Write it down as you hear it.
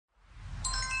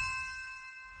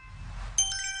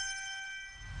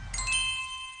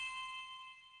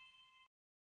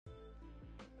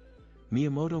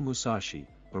Miyamoto Musashi,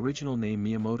 original name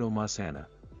Miyamoto Masana,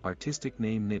 artistic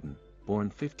name Nitten, born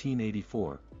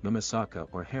 1584, Mimasaka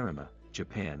or Harima,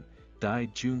 Japan,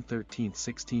 died June 13,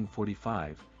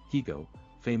 1645, Higo,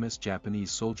 famous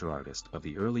Japanese soldier artist of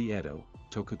the early Edo,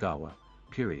 Tokugawa,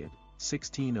 period,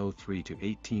 1603 to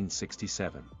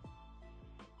 1867.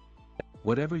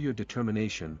 Whatever your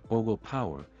determination or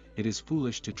willpower, it is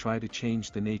foolish to try to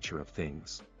change the nature of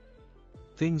things.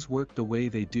 Things work the way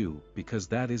they do because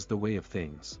that is the way of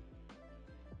things.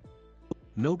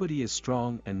 Nobody is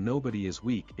strong and nobody is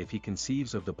weak if he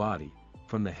conceives of the body,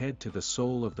 from the head to the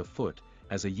sole of the foot,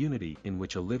 as a unity in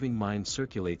which a living mind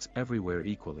circulates everywhere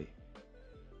equally.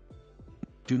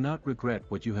 Do not regret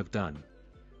what you have done.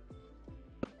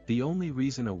 The only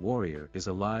reason a warrior is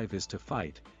alive is to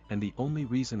fight, and the only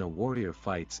reason a warrior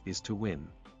fights is to win.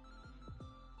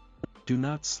 Do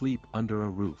not sleep under a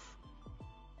roof.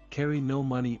 Carry no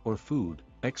money or food,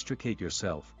 extricate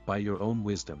yourself by your own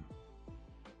wisdom.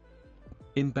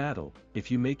 In battle, if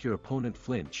you make your opponent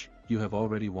flinch, you have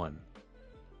already won.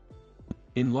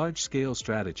 In large-scale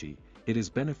strategy, it is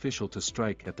beneficial to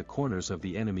strike at the corners of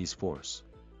the enemy's force.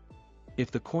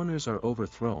 If the corners are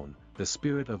overthrown, the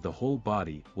spirit of the whole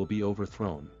body will be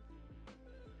overthrown.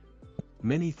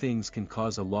 Many things can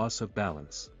cause a loss of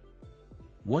balance.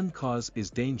 One cause is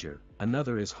danger,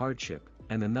 another is hardship,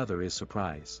 and another is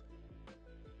surprise.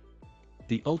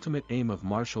 The ultimate aim of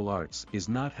martial arts is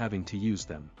not having to use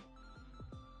them.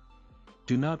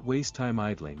 Do not waste time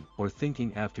idling or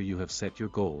thinking after you have set your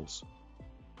goals.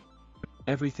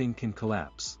 Everything can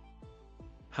collapse.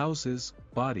 Houses,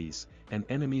 bodies, and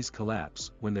enemies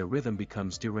collapse when their rhythm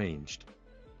becomes deranged.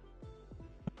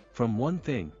 From one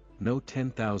thing, know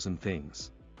 10,000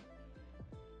 things.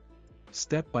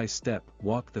 Step by step,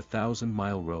 walk the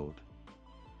 1,000-mile road.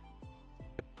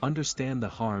 Understand the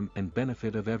harm and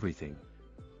benefit of everything.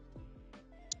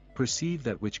 Perceive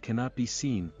that which cannot be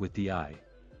seen with the eye.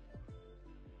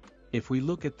 If we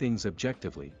look at things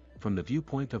objectively, from the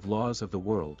viewpoint of laws of the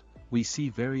world, we see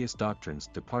various doctrines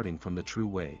departing from the true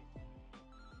way.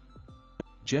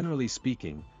 Generally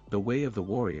speaking, the way of the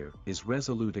warrior is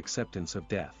resolute acceptance of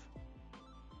death.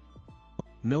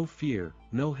 No fear,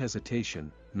 no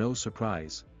hesitation, no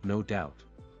surprise, no doubt.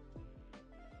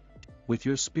 With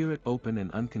your spirit open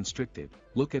and unconstricted,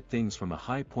 look at things from a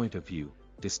high point of view,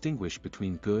 distinguish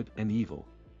between good and evil.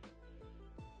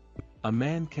 A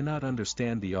man cannot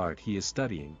understand the art he is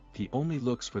studying, he only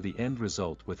looks for the end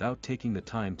result without taking the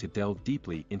time to delve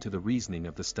deeply into the reasoning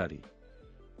of the study.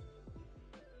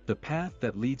 The path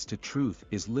that leads to truth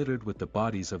is littered with the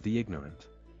bodies of the ignorant.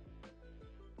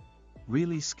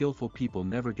 Really skillful people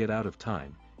never get out of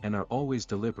time, and are always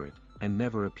deliberate, and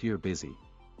never appear busy.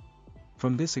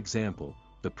 From this example,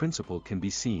 the principle can be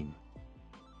seen.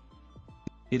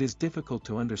 It is difficult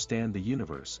to understand the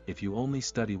universe if you only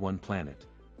study one planet.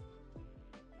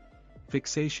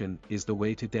 Fixation is the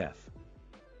way to death.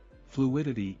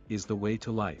 Fluidity is the way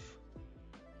to life.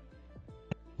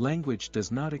 Language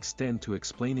does not extend to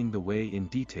explaining the way in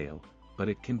detail, but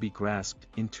it can be grasped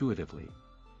intuitively.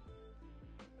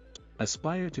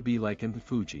 Aspire to be like Mount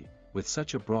Fuji, with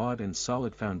such a broad and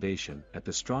solid foundation that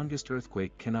the strongest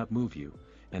earthquake cannot move you,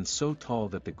 and so tall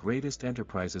that the greatest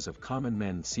enterprises of common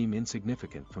men seem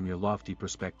insignificant from your lofty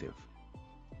perspective.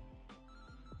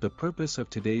 The purpose of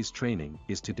today's training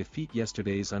is to defeat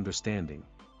yesterday's understanding.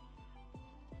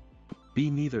 Be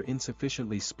neither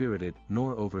insufficiently spirited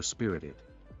nor over-spirited.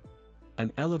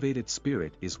 An elevated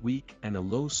spirit is weak and a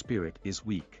low spirit is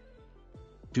weak.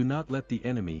 Do not let the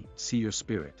enemy see your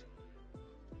spirit.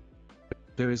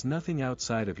 There is nothing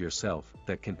outside of yourself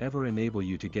that can ever enable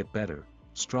you to get better,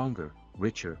 stronger,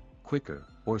 richer, quicker,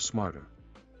 or smarter.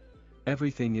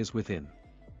 Everything is within.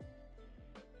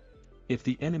 If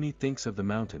the enemy thinks of the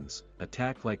mountains,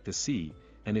 attack like the sea,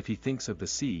 and if he thinks of the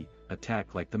sea,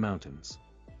 attack like the mountains.